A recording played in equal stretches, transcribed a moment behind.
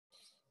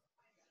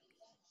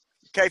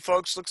Okay,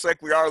 folks, looks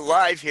like we are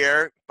live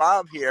here.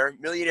 Bob here,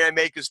 Millionaire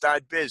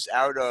Makers.Biz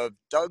out of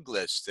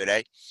Douglas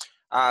today.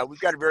 We've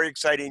got a very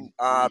exciting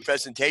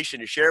presentation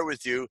to share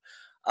with you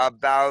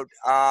about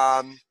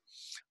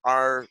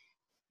our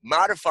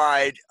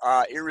modified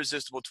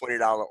irresistible $20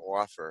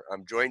 offer.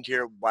 I'm joined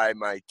here by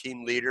my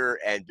team leader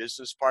and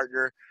business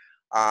partner,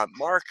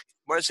 Mark.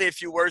 Want to say a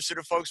few words to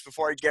the folks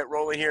before I get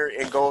rolling here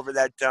and go over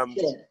that Sure.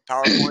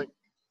 PowerPoint?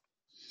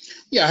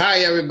 Yeah, hi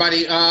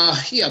everybody.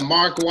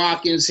 Mark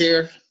Watkins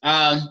here.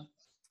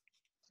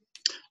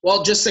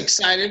 Well, just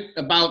excited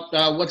about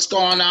what's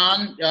going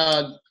on.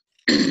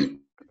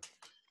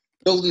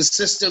 Building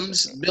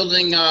systems,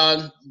 building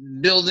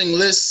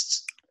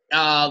lists.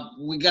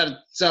 We got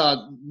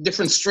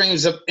different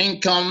streams of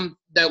income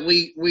that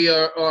we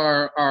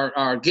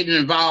are getting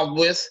involved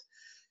with,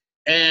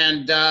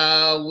 and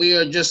we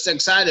are just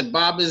excited.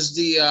 Bob is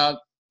the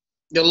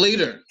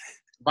leader.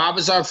 Bob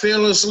is our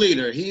fearless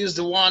leader. He is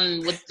the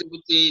one with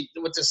the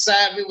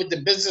savvy, with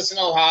the business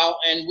know-how,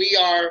 and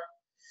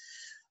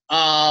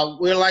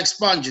we're like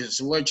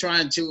sponges. We're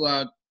trying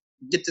to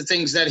get the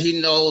things that he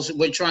knows.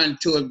 We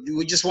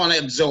just want to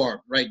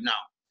absorb right now.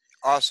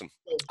 Awesome.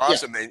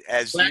 Awesome. Yeah. And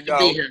as Glad you know,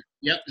 to be here.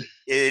 Yep.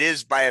 It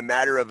is by a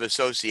matter of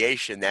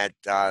association that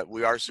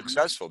we are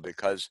successful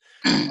because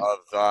of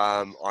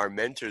our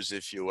mentors,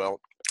 if you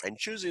will, and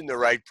choosing the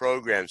right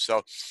program.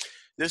 So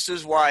this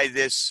is why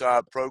this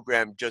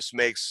program just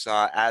makes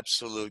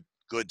absolute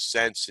good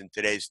sense in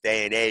today's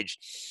day and age,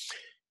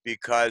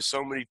 because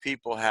so many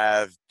people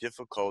have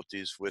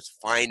difficulties with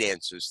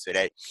finances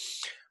today.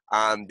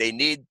 They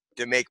need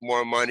to make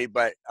more money,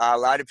 but a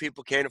lot of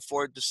people can't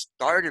afford to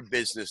start a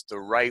business the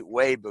right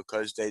way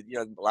because a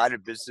lot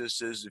of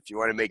businesses, if you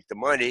want to make the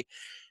money,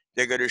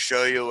 they're going to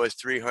show you a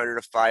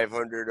 $300 to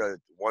 $500 or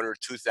 $1,000 or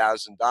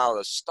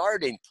 $2,000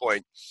 starting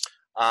point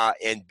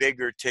in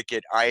bigger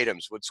ticket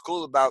items. What's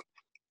cool about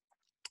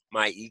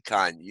my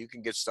Econ, you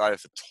can get started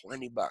for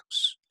 20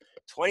 bucks.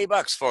 20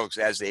 bucks, folks,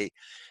 as a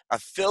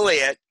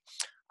affiliate.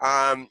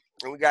 And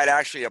we got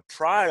actually a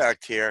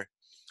product here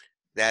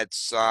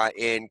that's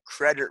in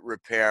credit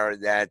repair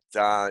that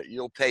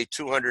you'll pay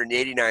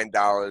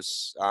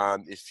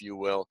 $289, if you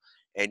will,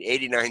 and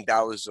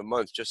 $89 a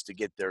month just to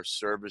get their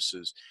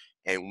services.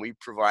 And we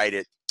provide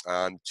it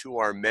to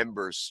our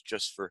members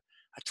just for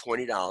a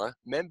 $20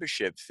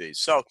 membership fee.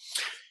 So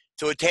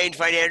to attain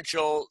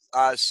financial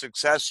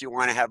success, you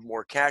want to have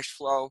more cash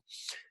flow.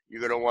 You're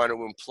going to want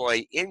to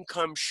employ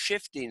income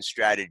shifting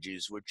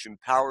strategies, which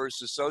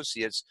empowers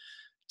associates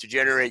to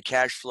generate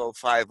cash flow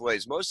 5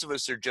 ways. Most of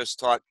us are just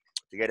taught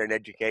to get an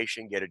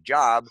education, get a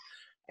job,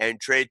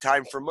 and trade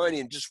time for money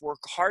and just work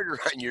harder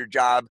on your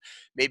job.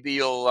 Maybe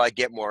you'll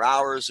get more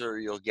hours or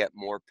you'll get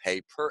more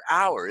pay per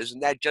hour. Isn't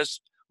that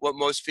just what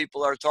most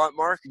people are taught,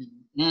 Mark?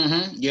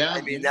 Mm-hmm. Yeah.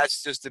 I mean,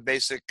 that's just the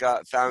basic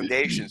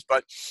foundations.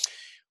 But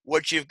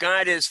what you've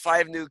got is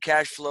 5 new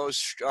cash flow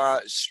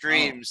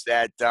streams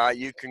that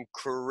you can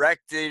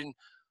correct in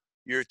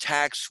your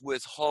tax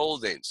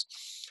withholdings.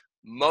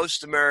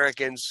 Most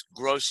Americans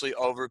grossly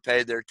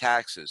overpay their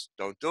taxes.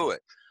 Don't do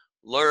it.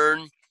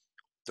 Learn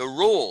the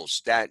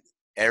rules that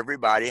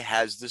everybody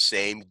has the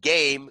same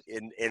game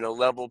in a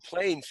level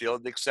playing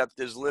field, except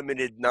there's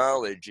limited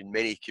knowledge in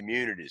many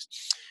communities.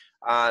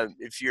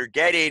 If you're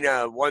getting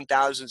a $1,000,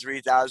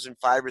 $3,000, $5,000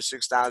 or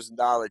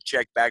 $6,000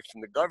 check back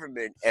from the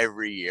government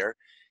every year,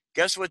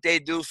 guess what they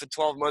do for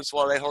 12 months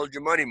while they hold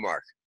your money,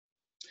 Mark?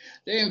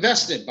 They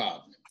invest it,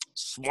 Bob.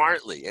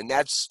 Smartly, and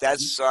that's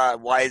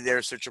why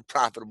they're such a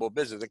profitable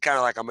business. They're kind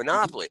of like a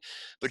monopoly,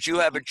 but you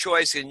have a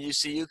choice, and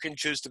you can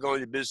choose to go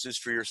into business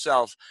for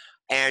yourself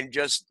and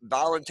just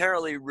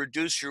voluntarily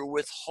reduce your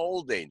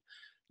withholding,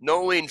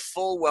 knowing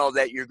full well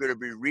that you're going to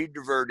be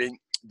rediverting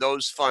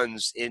those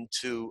funds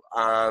into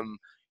a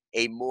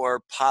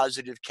more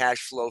positive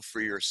cash flow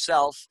for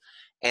yourself,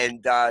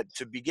 and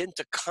to begin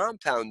to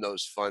compound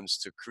those funds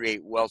to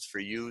create wealth for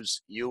you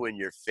and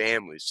your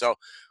family. So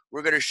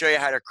we're going to show you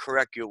how to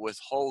correct your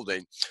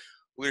withholding.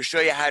 We're going to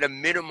show you how to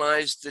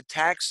minimize the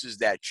taxes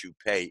that you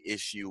pay,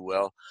 if you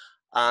will,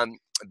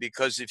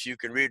 because if you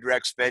can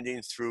redirect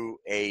spending through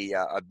a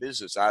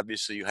business,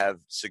 obviously you have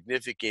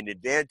significant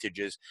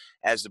advantages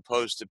as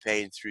opposed to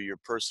paying through your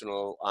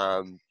personal,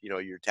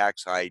 your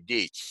tax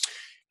ID.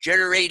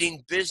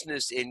 Generating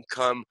business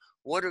income,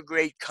 what a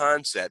great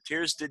concept.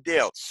 Here's the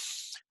deal.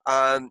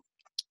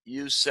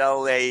 You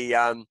sell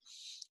a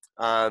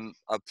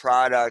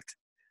product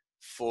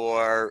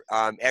for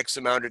X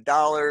amount of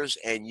dollars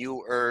and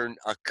you earn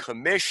a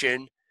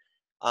commission.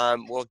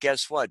 Well,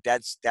 guess what?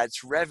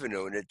 That's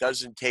revenue, and it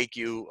doesn't take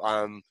you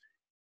a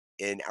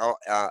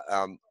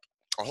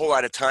whole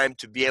lot of time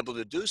to be able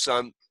to do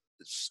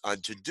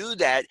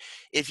that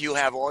if you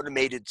have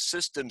automated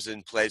systems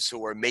in place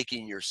who are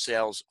making your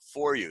sales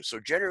for you. So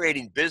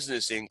generating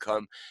business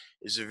income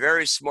is a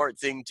very smart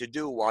thing to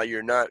do while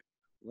you're not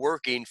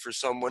working for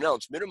someone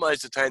else. Minimize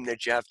the time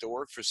that you have to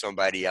work for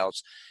somebody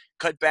else.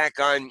 Cut back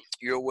on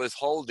your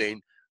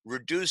withholding,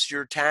 reduce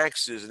your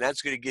taxes, and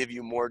that's going to give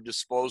you more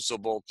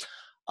disposable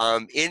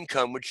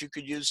income, which you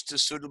could use to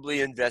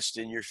suitably invest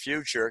in your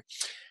future.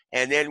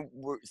 And then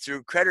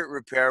through credit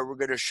repair, we're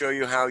going to show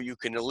you how you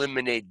can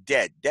eliminate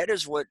debt. Debt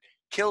is what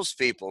kills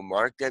people,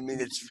 Mark. I mean,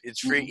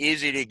 it's free,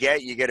 easy to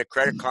get. You get a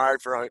credit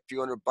card for a few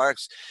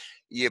 $100.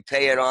 You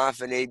pay it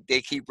off, and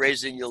they keep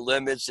raising your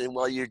limits. And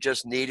well, you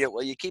just need it.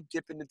 Well, you keep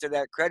dipping into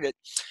that credit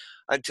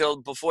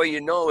until before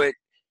you know it,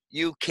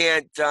 you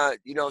can't,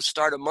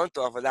 start a month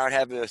off without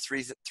having a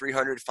 $300,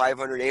 $500,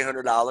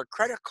 $800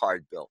 credit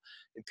card bill.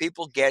 And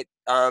people get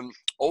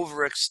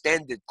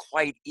overextended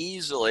quite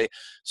easily.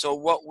 So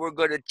what we're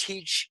going to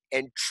teach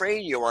and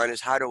train you on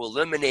is how to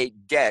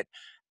eliminate debt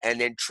and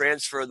then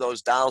transfer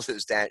those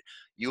dollars that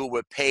you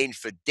were paying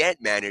for debt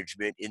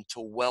management into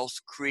wealth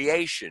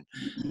creation.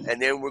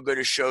 And then we're going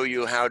to show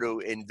you how to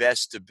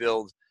invest to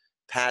build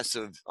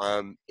passive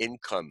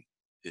income,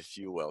 if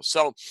you will.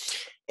 So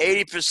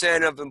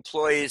 80% of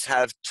employees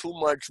have too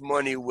much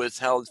money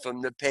withheld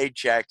from the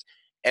paycheck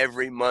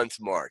every month,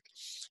 Mark.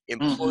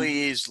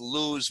 Employees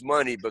lose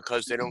money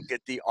because they don't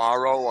get the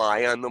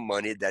ROI on the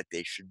money that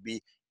they should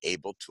be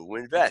able to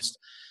invest.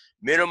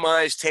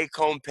 Minimize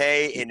take-home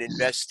pay in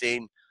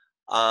investing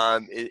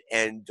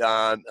and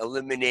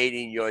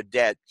eliminating your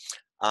debt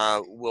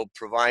will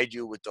provide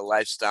you with the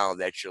lifestyle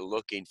that you're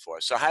looking for.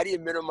 So how do you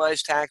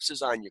minimize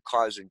taxes on your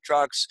cars and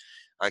trucks,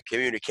 on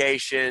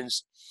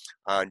communications,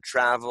 on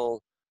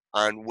travel,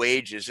 on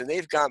wages? And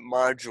they've got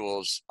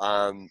modules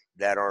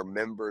that our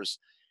members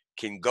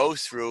can go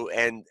through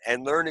and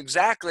learn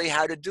exactly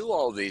how to do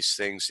all these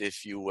things,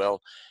 if you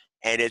will.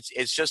 And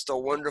it's just a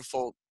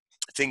wonderful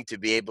thing to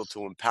be able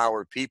to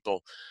empower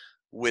people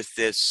with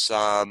this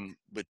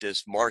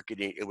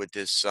marketing, with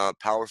this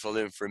powerful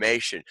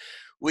information.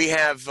 We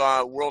have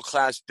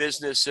world-class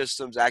business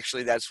systems.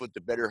 Actually, that's what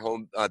the Better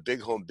Home,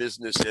 Big Home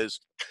Business is.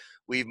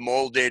 We've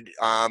molded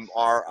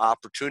our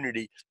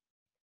opportunity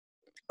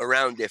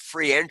around a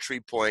free entry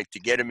point to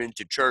get them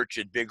into church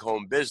at Big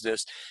Home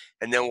Business.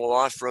 And then we'll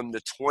offer them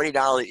the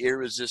 $20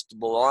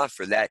 irresistible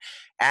offer that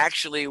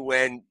actually,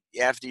 when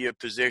after your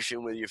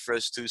position with your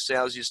first 2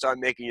 sales, you start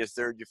making your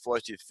third, your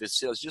fourth, your fifth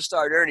sales, you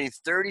start earning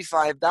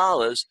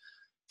 $35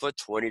 for a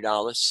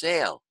 $20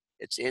 sale.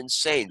 It's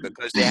insane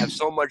because they have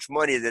so much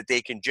money that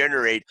they can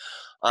generate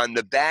on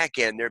the back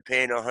end. They're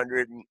paying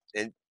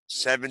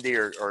 170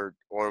 or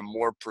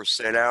more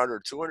percent out,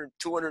 or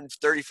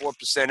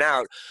 234%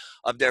 out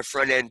of their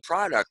front end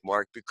product,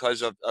 Mark,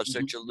 because of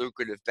such a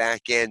lucrative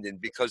back end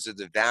and because of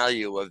the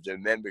value of their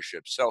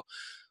membership. So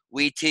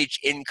we teach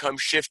income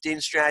shifting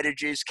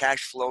strategies,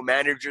 cash flow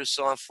manager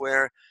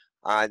software.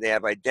 They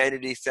have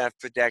identity theft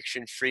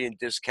protection, free and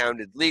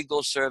discounted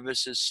legal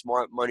services,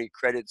 smart money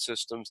credit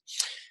systems,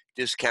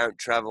 discount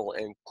travel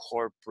and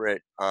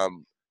corporate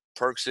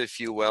perks, if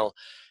you will.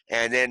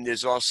 And then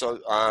there's also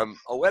a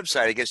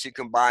website. I guess you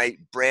can buy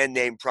brand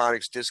name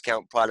products,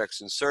 discount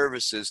products and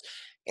services,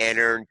 and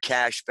earn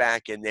cash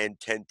back and then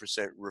 10%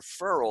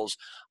 referrals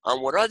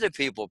on what other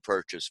people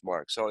purchase,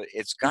 Mark. So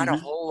it's got a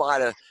whole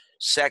lot of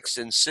sex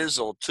and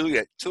sizzle to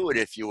it,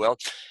 if you will.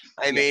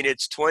 I mean,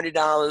 it's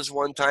 $20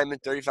 one time and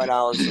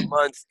 $35 a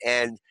month,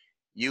 and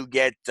you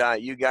get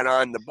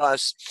on the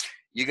bus.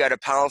 You got a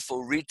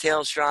powerful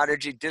retail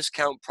strategy,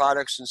 discount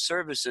products and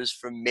services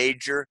from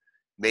major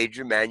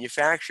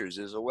manufacturers.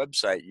 There's a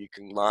website you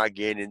can log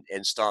in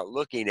and start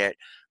looking at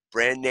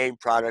brand name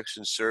products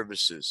and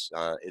services.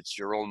 It's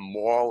your own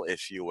mall,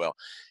 if you will.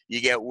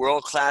 You get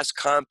world-class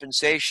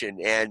compensation.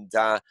 And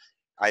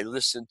I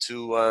listened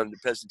to the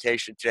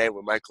presentation today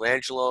with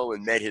Michelangelo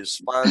and met his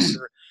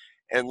sponsor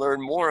and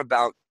learned more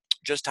about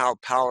just how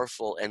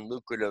powerful and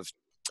lucrative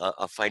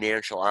a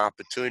financial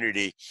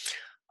opportunity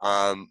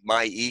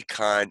my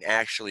Econ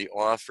actually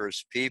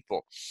offers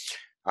people.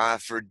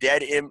 For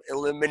debt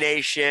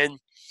elimination,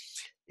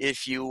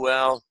 if you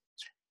will,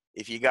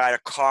 if you got a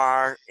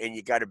car and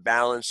you got a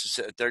balance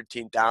of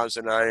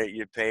 $13,000 on it,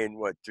 you're paying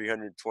what,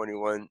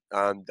 $321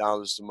 a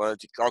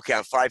month. Okay,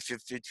 on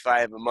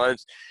 $555 a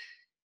month,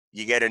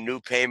 you get a new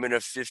payment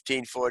of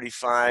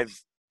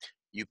 $1,545.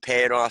 You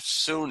pay it off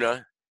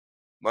sooner.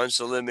 Months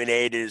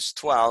eliminated is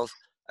 12.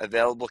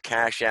 Available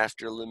cash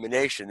after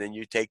elimination. Then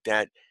you take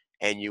that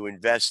and you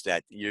invest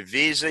that. Your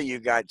Visa, you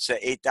got say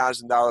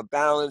 $8,000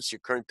 balance. Your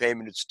current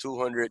payment is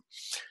 $200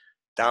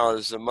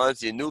 a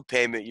month. Your new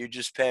payment, you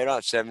just pay it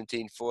off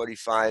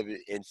 $1,745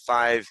 in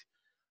 5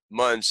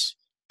 months.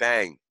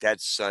 Bang!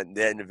 That's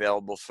then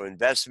available for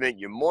investment.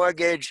 Your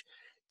mortgage,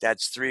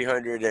 that's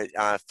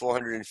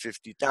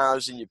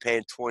 $450,000. You're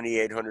paying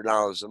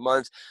 $2,800 a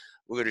month.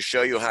 We're going to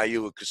show you how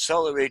you would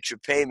accelerate your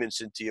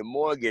payments into your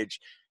mortgage.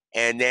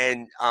 And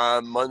then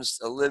months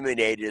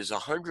eliminated is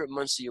 100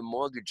 months of your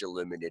mortgage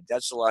eliminated.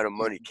 That's a lot of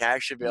money.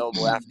 Cash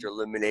available after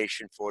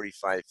elimination,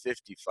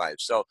 $4,555.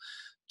 So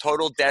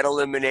total debt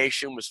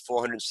elimination was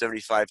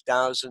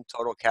 $475,000.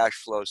 Total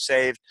cash flow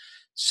saved,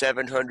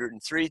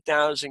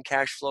 $703,000.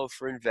 Cash flow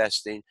for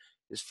investing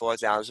is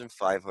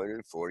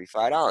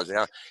 $4,545.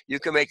 Now, you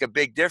can make a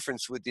big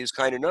difference with these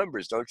kind of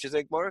numbers, don't you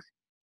think, Mark?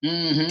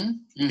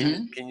 Can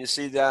you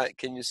see that?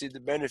 Can you see the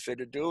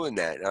benefit of doing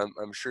that?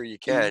 I'm sure you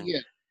can.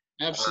 Yeah.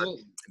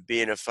 Absolutely.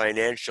 being a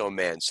financial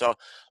man. So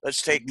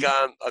let's take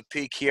a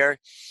peek here.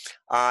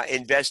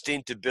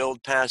 Investing to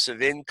build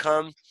passive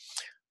income.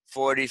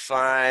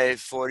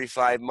 45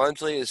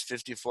 monthly is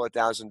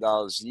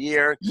 $54,000 a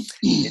year.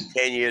 In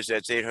 10 years,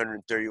 that's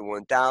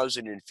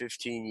 831,000. In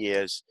 15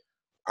 years,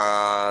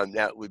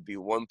 that would be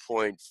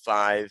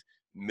 $1.5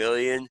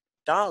 million.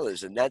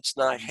 And that's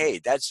not,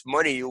 hey, that's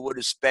money you would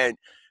have spent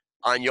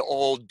on your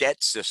old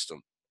debt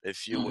system,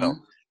 if you will.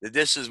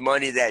 This is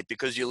money that,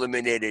 because you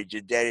eliminated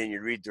your debt and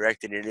you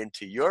redirected it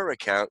into your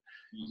account,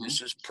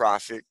 this is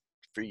profit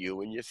for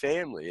you and your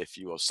family, if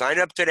you will. Sign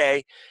up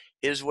today.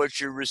 Here's what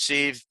you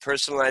receive: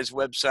 personalized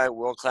website,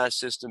 world-class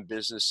system,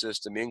 business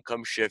system,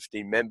 income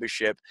shifting,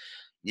 membership.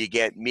 You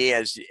get me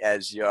as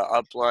your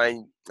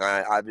upline.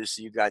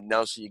 Obviously, you got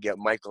Nelson, you get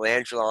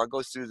Michelangelo. I'll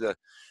go through the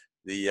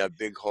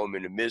big home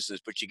in the business,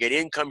 but you get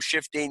income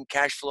shifting,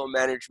 cash flow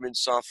management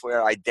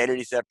software,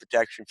 identity theft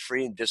protection,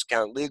 free and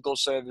discount legal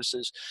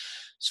services,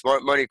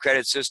 smart money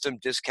credit system,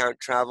 discount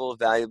travel,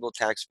 valuable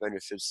tax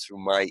benefits through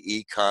my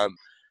Econ.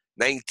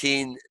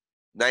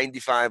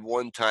 $19.95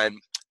 one time,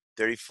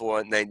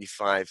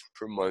 $34.95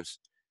 per month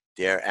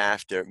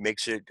thereafter.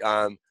 Makes it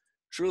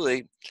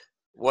truly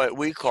what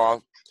we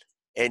call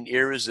an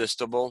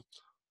irresistible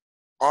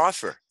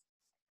offer.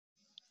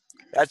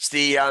 That's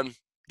the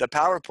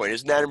PowerPoint.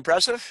 Isn't that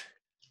impressive?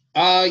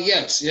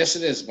 Yes,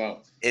 it is,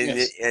 Bob.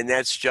 Yes. And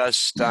that's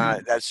just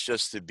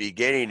the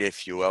beginning,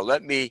 if you will.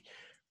 Let me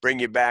bring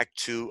you back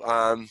to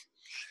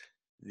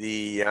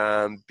the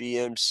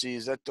BMC.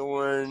 Is that the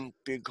one?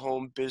 Big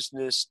home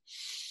business.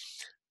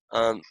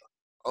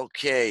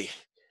 Okay.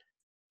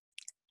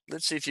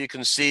 Let's see if you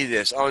can see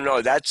this. Oh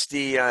no, that's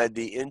the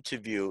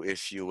interview,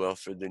 if you will,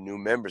 for the new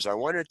members. I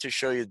wanted to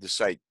show you the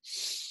site.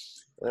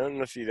 I don't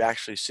know if you've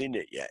actually seen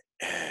it yet.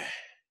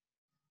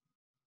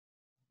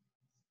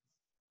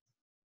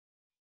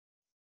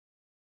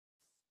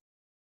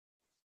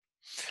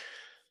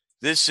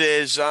 This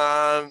is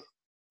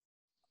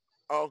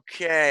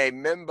okay.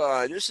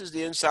 Remember, this is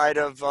the inside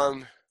of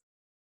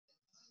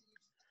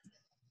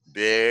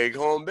big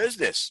home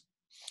business,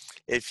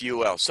 if you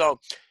will. So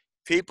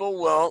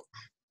people will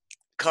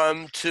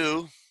come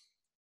to,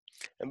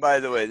 and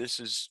by the way, this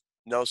is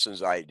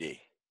Nelson's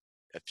ID,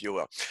 if you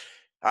will.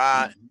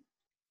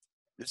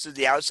 This is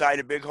the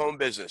outside of big home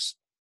business.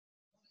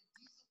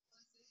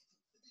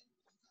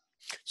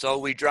 So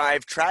we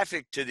drive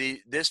traffic to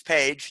this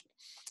page,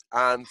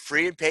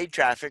 free and paid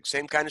traffic,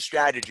 same kind of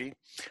strategy,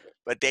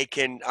 but they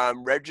can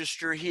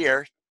register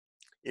here,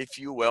 if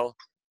you will,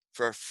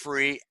 for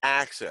free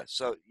access.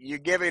 So you're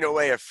giving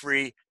away a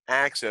free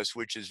access,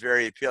 which is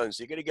very appealing.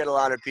 So you're going to get a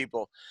lot of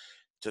people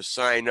to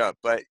sign up.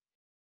 But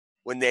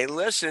when they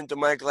listen to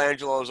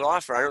Michelangelo's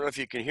offer, I don't know if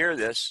you can hear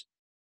this.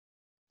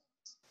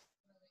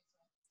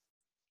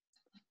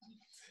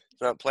 It's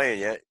not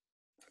playing yet.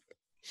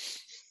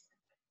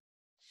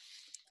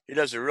 He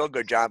does a real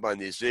good job on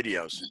these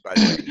videos, by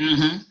the way.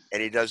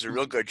 And he does a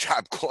real good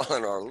job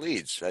calling our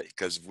leads, right?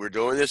 Because we're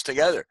doing this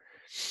together.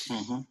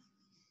 So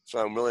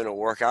I'm willing to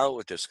work out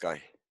with this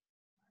guy.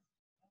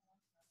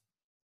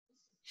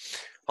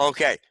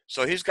 Okay,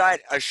 so he's got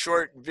a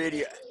short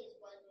video.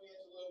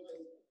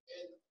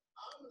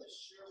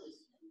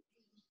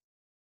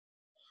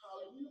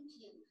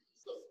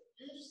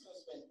 You're just going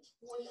to spend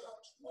 $20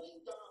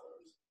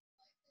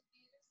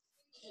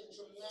 can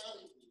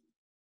dramatically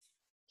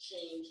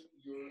change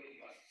your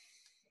life.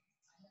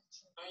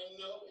 I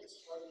know it's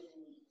hard to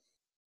believe,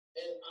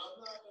 and I'm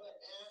not going to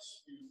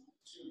ask you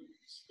to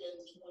spend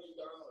 $20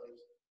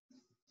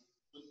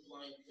 with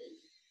blind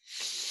faith.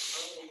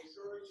 I'm going to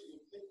encourage you to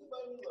think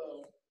about it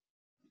low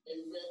and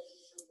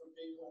register for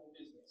big home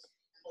business,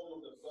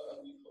 home of the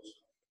ugly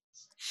postcard.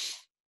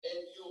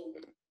 And you'll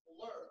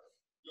learn.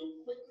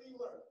 You'll quickly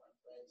learn, my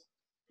friends.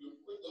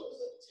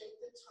 Those that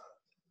take the time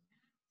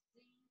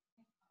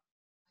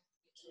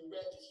to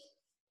register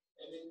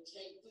and then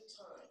take the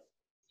time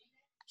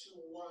to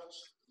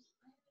watch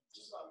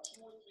just about 2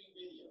 or 3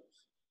 videos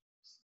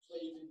so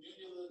you can do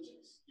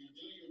diligence. You do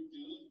your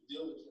due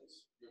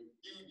diligence. Your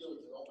due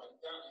diligence. Oh my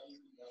God, I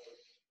hate that word.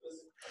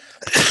 Listen,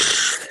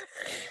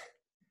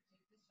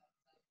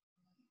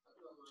 I've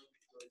been online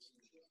for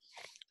 13 years.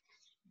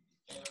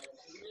 And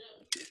I've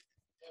never,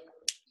 ever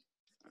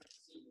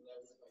seen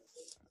levels like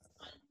this.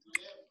 I've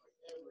never,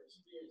 ever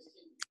experienced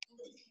taking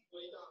 $20.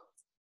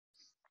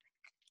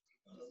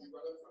 We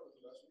brought up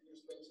front with you. That's what you're going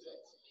to spend today.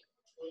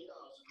 $20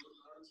 to do an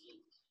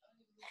RT.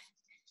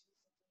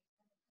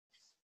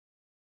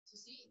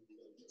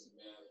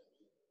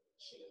 Dramatically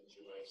change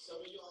your life.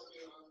 Some of y'all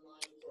been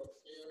online for a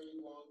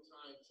very long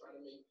time trying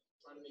to make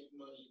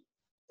money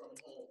from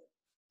home.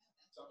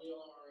 Some of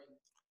y'all are in,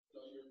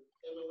 you're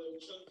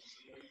MLM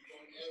junkies. You're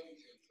doing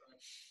everything, trying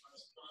to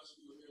sponsor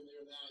you here and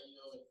there and that,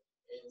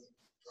 and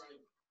trying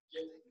to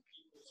get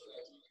people so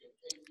that you can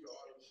pay for your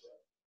auto show.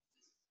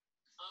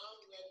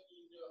 I'm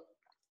letting you know,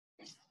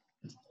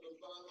 from the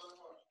bottom of my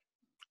heart,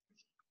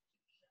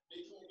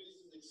 big home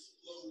business is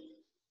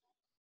exploding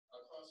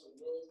across the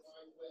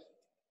worldwide web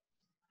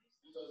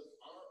because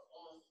our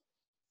offer,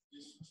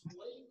 this $20,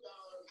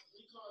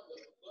 we call it the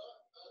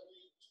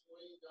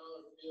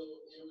bill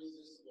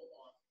irresistible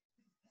offer.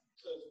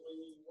 Because when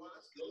you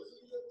watch, those of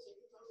you that take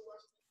the time to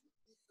watch the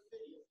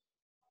video,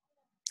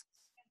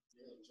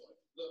 you'll enjoy it.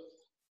 Look,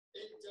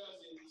 it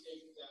doesn't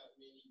take that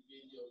many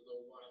videos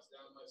or watch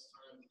that much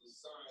time to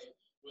decide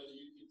whether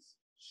you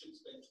should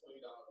spend $20.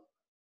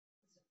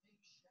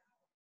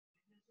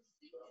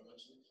 But I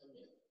want you to come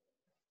in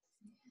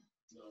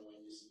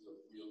knowing this is a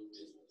real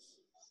business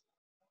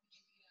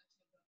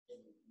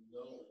and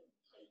knowing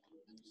how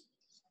you can use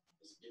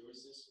this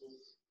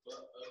irresistible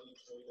but ugly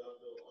 $20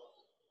 bill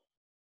offer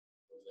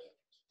for that.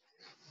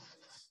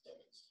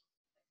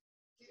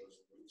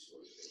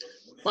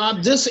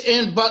 Bob, this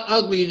and but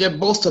ugly, they're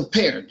both a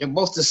pair. They're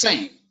both the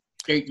same.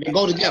 They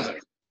go together.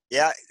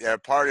 Yeah, they're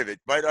part of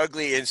it. But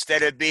ugly,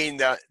 instead of being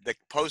the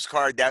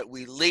postcard that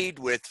we lead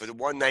with for the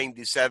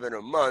 $197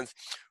 a month,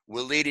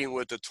 we're leading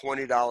with a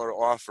 $20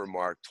 offer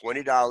mark.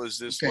 $20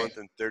 this month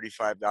and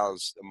 $35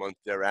 a month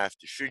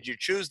thereafter. Should you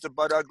choose the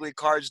But Ugly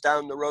cards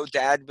down the road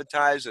to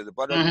advertise or the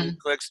But Ugly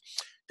clicks,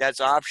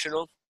 that's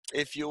optional,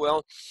 if you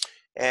will.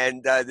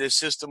 And this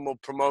system will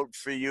promote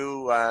for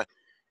you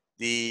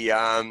the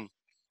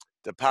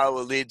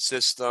Power Lead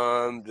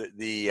system,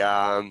 the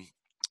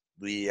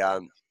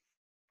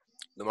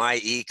My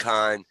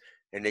Econ,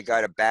 and they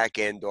got a back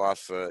end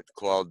offer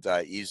called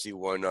Easy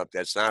One Up.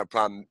 That's not a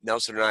problem.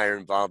 Nelson and I are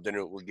involved in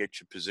it. We'll get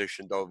you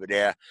positioned over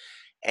there.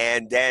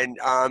 And then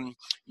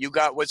you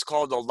got what's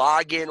called a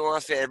login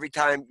offer. Every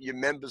time your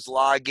members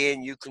log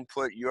in, you can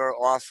put your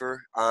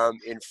offer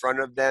in front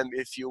of them,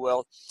 if you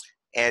will.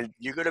 And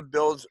you're going to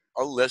build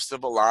a list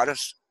of a lot of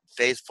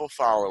faithful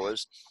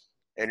followers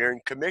and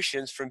earn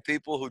commissions from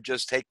people who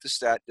just take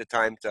the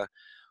time to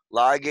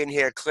log in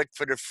here, click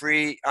for the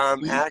free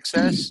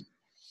access,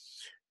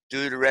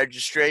 do the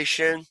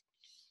registration,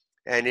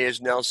 and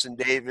here's Nelson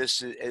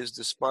Davis as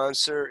the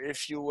sponsor,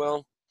 if you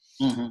will.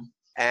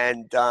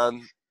 And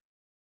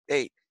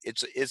hey,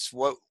 it's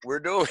what we're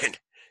doing,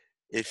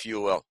 if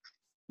you will.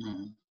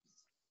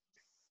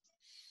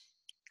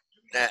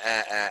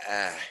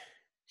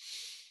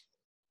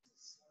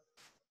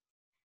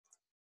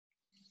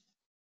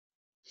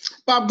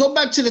 Bob, go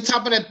back to the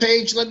top of that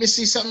page. Let me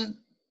see something.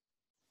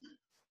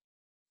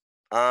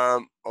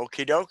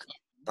 Okie doke.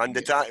 On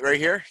the top, right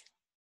here.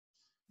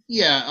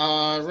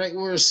 Yeah, right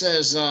where it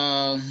says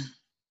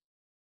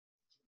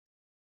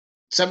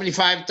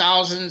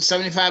 75,000,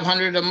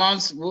 7,500 a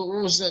month. What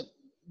was that?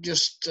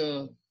 Just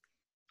we'll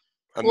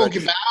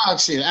get back. I'll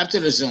see after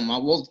the Zoom.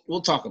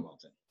 We'll talk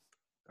about that.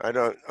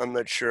 I'm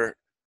not sure.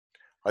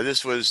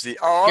 This was the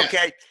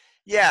okay.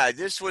 Yeah,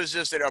 this was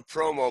just a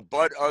promo.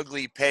 But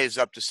Ugly pays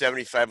up to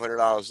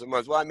 $7,500 a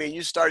month. Well, I mean,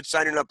 you start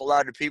signing up a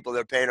lot of people.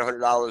 They're paying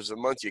 $100 a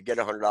month. You get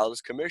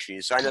 $100 commission.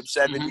 You sign up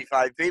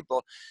 75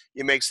 people,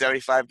 you make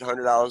 $75 to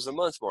 $100 a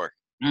month more.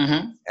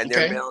 And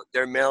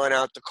they're mailing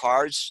out the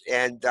cards,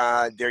 and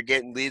they're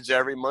getting leads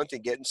every month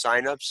and getting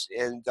signups.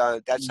 And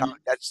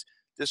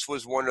this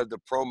was one of the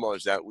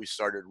promos that we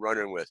started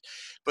running with.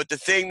 But the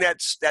thing that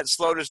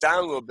slowed us down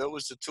a little bit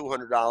was the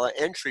 $200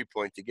 entry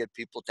point to get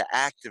people to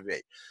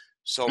activate.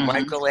 So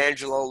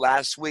Michelangelo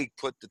last week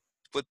put the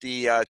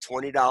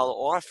 $20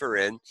 offer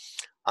in.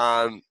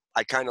 I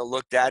kind of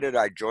looked at it.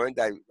 I joined.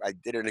 I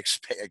did an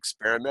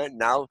experiment.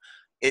 Now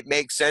it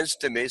makes sense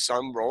to me, so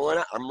I'm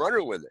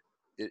running with it.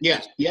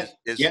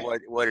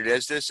 What it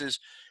is. This is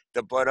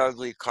the But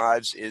Ugly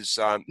cards is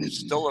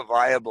still a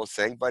viable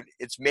thing, but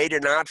it's made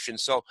an option.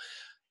 So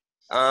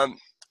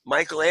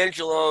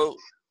Michelangelo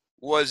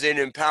was in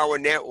Empower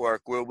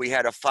Network where we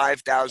had a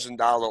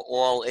 $5,000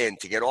 all in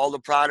to get all the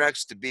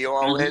products to be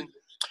all in.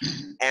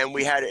 And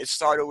it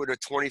started with a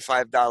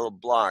 $25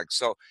 blog.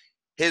 So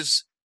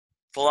his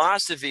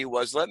philosophy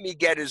was, let me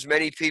get as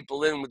many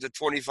people in with the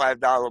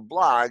 $25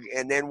 blog,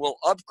 and then we'll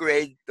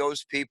upgrade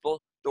those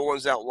people. The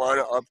ones that want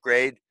to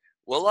upgrade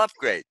will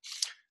upgrade.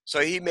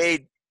 So he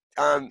made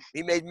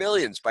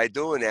millions by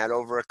doing that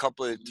over a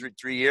couple of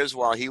 3 years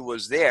while he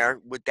was there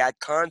with that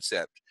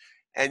concept.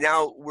 And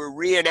now we're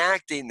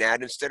reenacting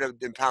that. Instead of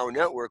the Empower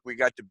Network, we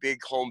got the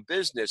Big Home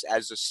Business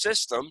as a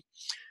system.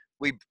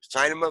 We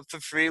sign them up for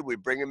free. We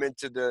bring them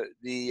into the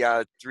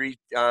to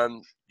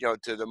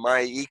the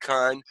My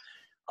Econ,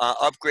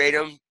 upgrade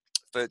them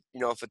for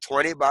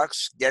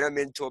 $20. Get them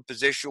into a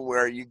position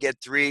where you get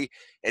 3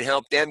 and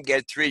help them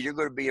get 3. You're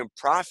going to be in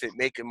profit,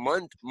 making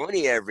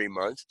money every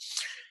month.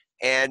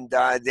 And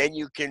then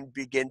you can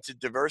begin to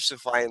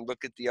diversify and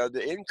look at the other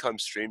income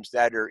streams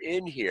that are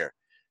in here.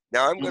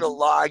 Now I'm going to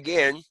log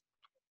in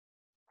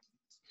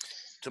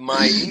to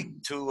my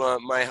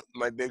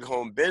Big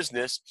Home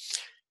Business,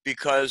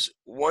 because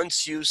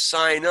once you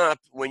sign up,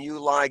 when you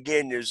log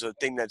in, there's a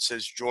thing that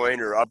says join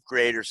or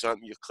upgrade or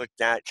something. You click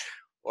that,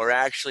 or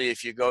actually,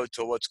 if you go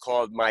to what's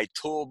called My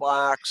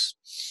Toolbox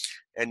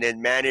and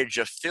then manage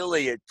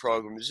affiliate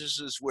programs, this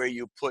is where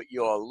you put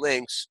your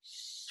links.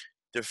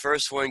 The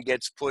first one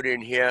gets put in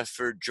here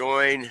for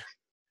join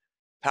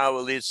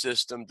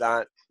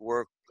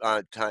powerleadsystem.work.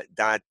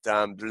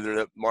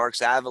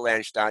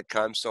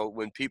 marksavalanche.com. So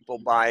when people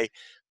buy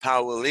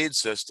Power Lead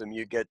System,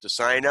 you get the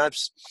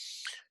signups.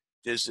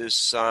 There's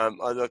this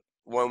other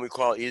one we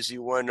call Easy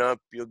One Up.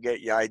 You'll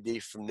get your ID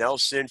from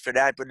Nelson for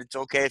that, but it's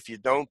okay if you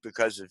don't,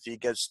 because if he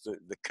gets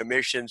the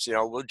commissions,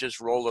 we'll just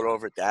roll it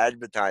over to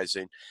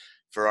advertising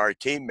for our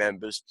team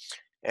members.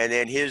 And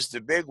then here's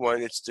the big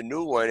one. It's the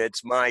new one.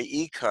 It's my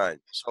Econ.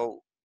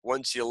 So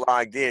once you're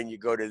logged in, you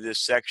go to this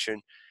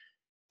section,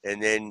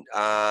 and then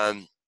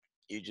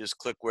you just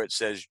click where it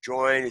says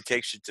join. It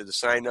takes you to the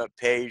sign up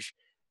page,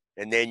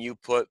 and then you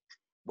put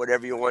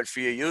whatever you want for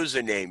your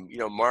username.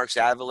 Mark's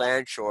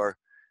Avalanche or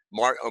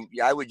Mark.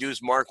 I would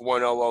use Mark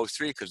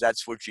 1003 because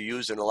that's what you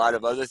use in a lot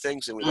of other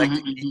things, and we like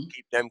to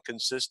keep them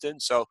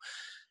consistent. So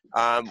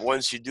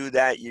once you do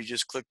that, you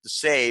just click the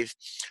save,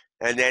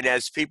 and then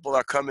as people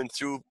are coming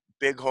through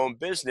Big Home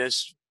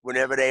Business,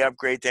 whenever they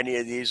upgrade to any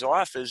of these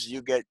offers,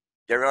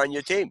 they're on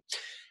your team.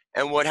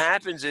 And what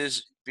happens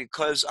is,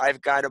 because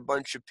I've got a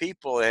bunch of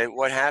people, and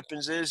what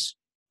happens is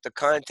the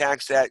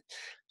contacts that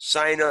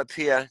sign up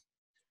here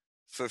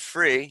for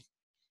free,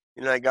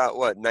 I got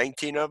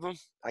 19 of them?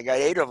 I got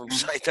 8 of them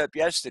signed up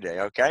yesterday,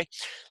 okay?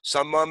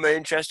 Some of them are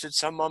interested,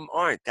 some of them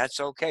aren't. That's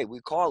okay. We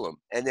call them.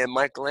 And then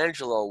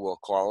Michelangelo will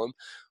call them.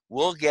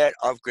 We'll get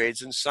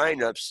upgrades and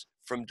signups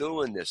from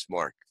doing this,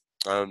 Mark.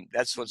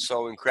 That's what's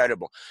so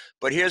incredible.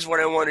 But here's what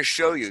I want to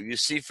show you. You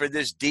see, for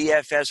this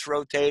DFS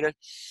rotator,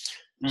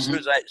 as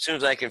soon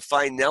as I can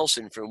find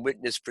Nelson from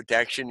Witness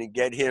Protection and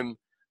get him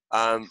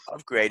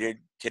upgraded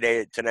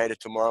tonight or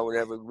tomorrow,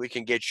 whenever, we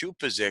can get you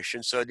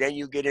positioned. So then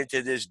you get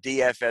into this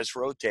DFS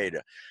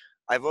rotator.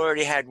 I've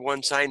already had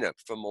one sign up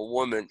from a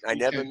woman. I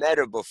never met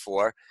her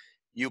before.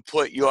 You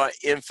put your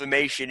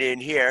information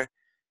in here,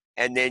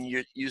 and then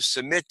you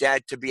submit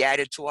that to be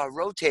added to our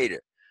rotator.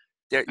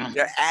 They're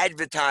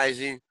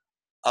advertising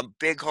a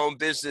Big Home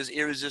Business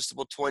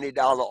irresistible $20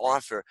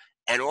 offer,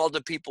 and all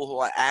the people who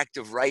are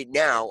active right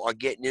now are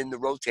getting in the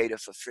rotator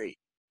for free.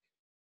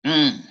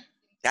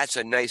 That's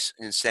a nice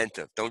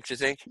incentive, don't you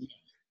think?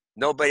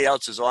 Nobody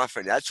else is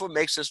offering. That's what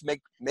makes us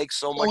make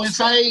so much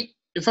sense.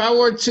 If I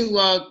were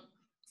to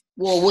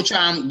which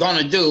I'm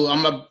gonna do,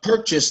 I'm gonna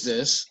purchase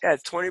this. Yeah,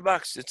 it's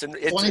 $20. It's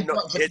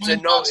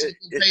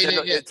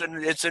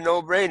a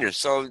no-brainer.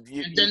 So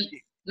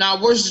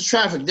now, where's the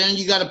traffic? Then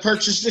you got to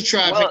purchase the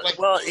traffic.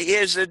 Well,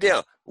 here's the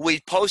deal.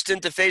 We post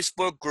into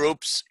Facebook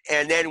groups,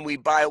 and then we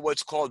buy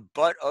what's called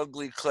butt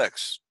ugly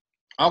clicks.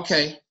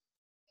 Okay.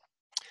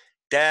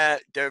 They're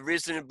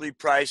reasonably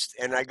priced,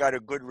 and I got a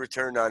good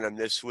return on them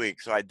this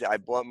week. So I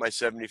bought my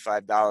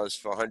 $75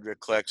 for 100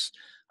 clicks.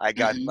 I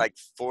got like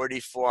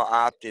 44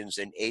 opt-ins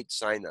and 8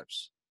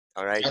 signups.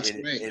 All right,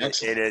 in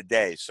a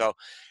day. So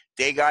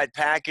they got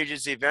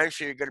packages.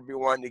 Eventually, you're going to be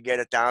wanting to get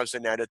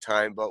 1,000 at a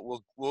time, but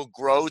we'll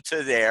grow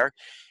to there.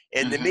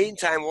 In the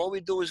meantime, all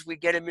we do is we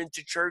get them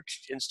into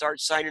church and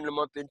start signing them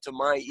up into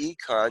my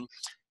Econ,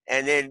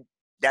 and then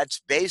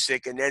that's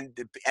basic. And then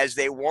as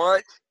they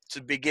want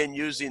to begin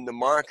using the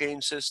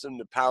marketing system,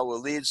 the Power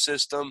Lead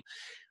system,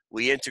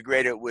 we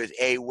integrate it with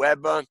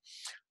Aweber,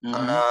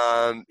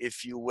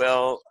 if you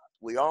will.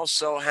 We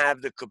also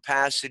have the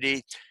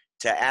capacity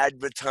to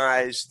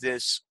advertise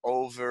this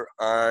over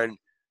on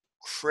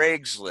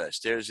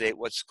Craigslist. There's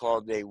what's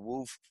called a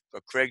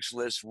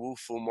Craigslist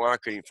Woofoo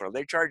marketing firm.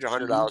 They charge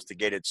 $100 to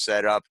get it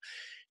set up.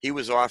 He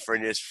was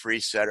offering this free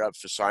setup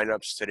for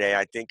signups today.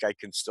 I think I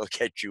can still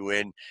get you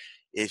in,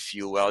 if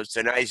you will. It's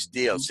a nice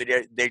deal. So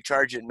they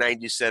charge it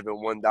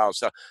 $97.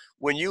 So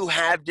when you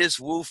have this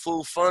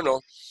Woofoo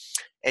funnel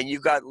and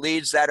you got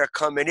leads that are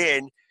coming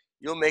in,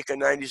 you'll make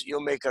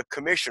a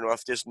commission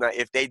off this.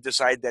 If they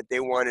decide that they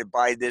want to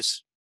buy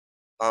this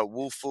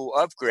Woofoo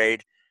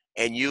upgrade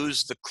and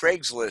use the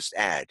Craigslist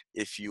ad,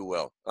 if you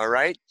will. All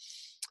right.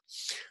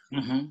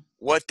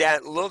 What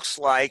that looks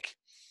like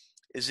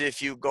is,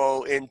 if you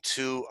go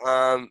into,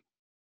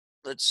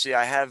 let's see,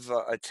 I have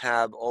a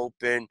tab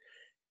open.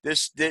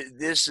 This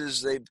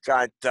is, they've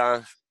got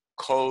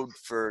code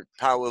for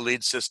Power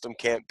Lead System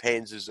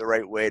campaigns is the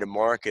right way to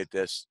market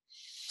this.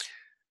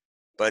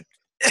 But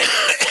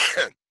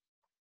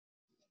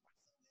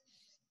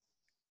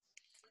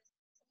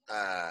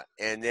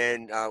and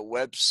then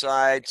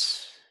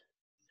websites,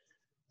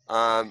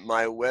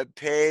 my web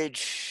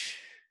page.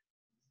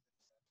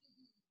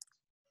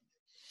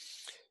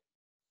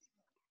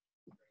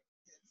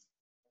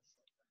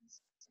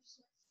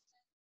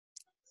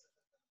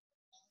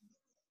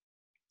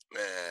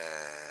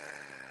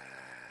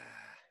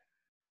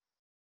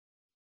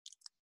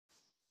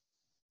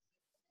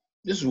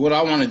 This is what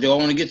I want to do. I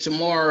want to get some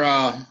more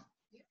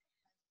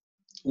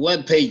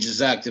web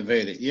pages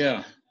activated.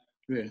 Yeah.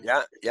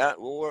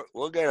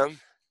 We'll get them.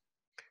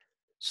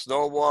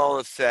 Snowball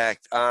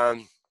effect.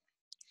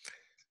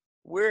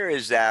 Where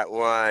is that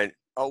one?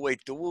 Oh wait,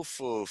 the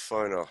Woofoo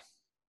funnel.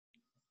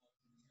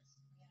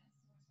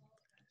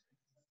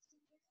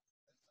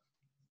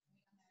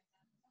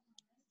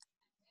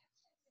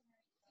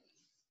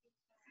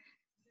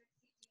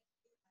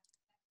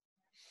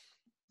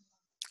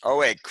 Oh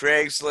wait,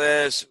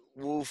 Craigslist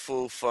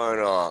Woofoo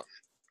funnel.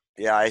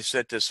 Yeah, I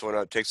set this one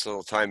up. It takes a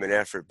little time and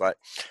effort, but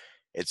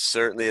it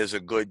certainly is a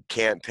good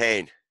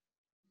campaign.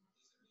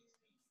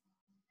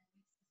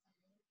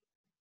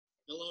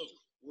 Hello,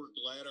 working.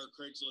 glad our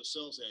Craigslist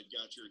sales ad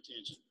got your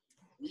attention.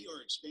 We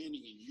are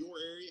expanding in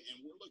your area,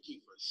 and we're looking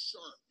for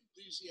sharp,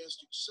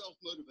 enthusiastic,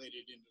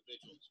 self-motivated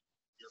individuals.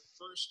 Your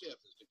first step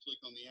is to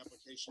click on the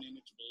application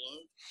image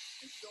below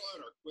and fill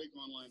out our quick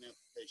online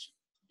application.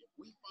 If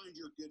we find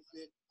you're a good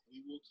fit,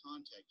 we will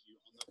contact you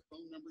on the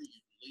phone number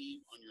you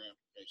leave on your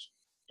application.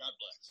 God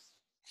bless.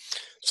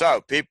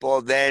 So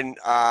people then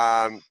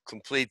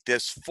complete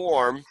this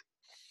form,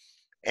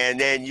 and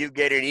then you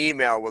get an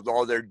email with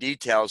all their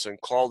details and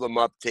call them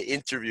up to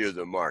interview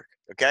them, Mark.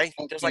 Okay?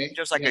 Just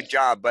like a yes.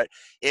 job, but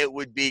it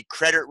would be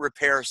credit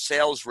repair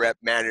sales rep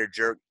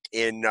manager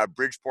in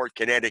Bridgeport,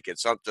 Connecticut,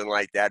 something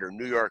like that, or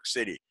New York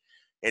City.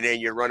 And then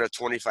you run a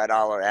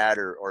 $25 ad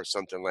or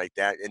something like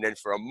that. And then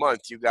for a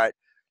month, you got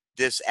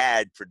this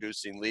ad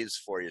producing leads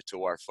for you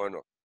to our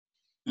funnel.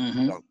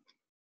 Mm-hmm. So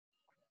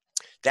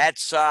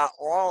that's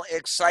all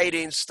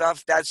exciting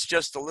stuff. That's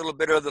just a little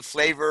bit of the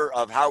flavor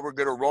of how we're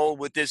going to roll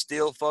with this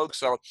deal, folks.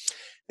 So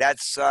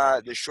that's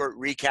the short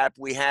recap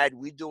we had.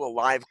 We do a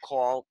live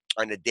call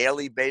on a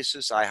daily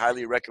basis. I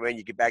highly recommend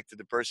you get back to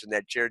the person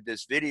that shared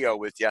this video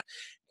with you.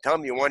 Tell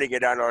them you want to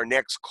get on our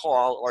next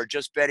call, or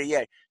just better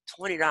yet,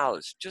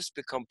 $20. Just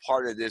become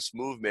part of this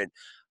movement.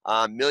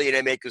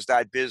 Millionaire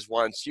Makers.Biz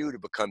wants you to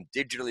become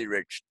digitally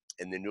rich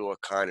in the new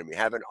economy.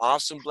 Have an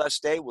awesome,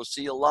 blessed day. We'll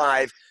see you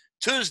live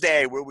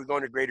Tuesday, where we go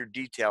into greater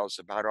details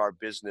about our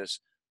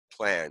business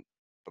plan.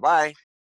 Bye-bye.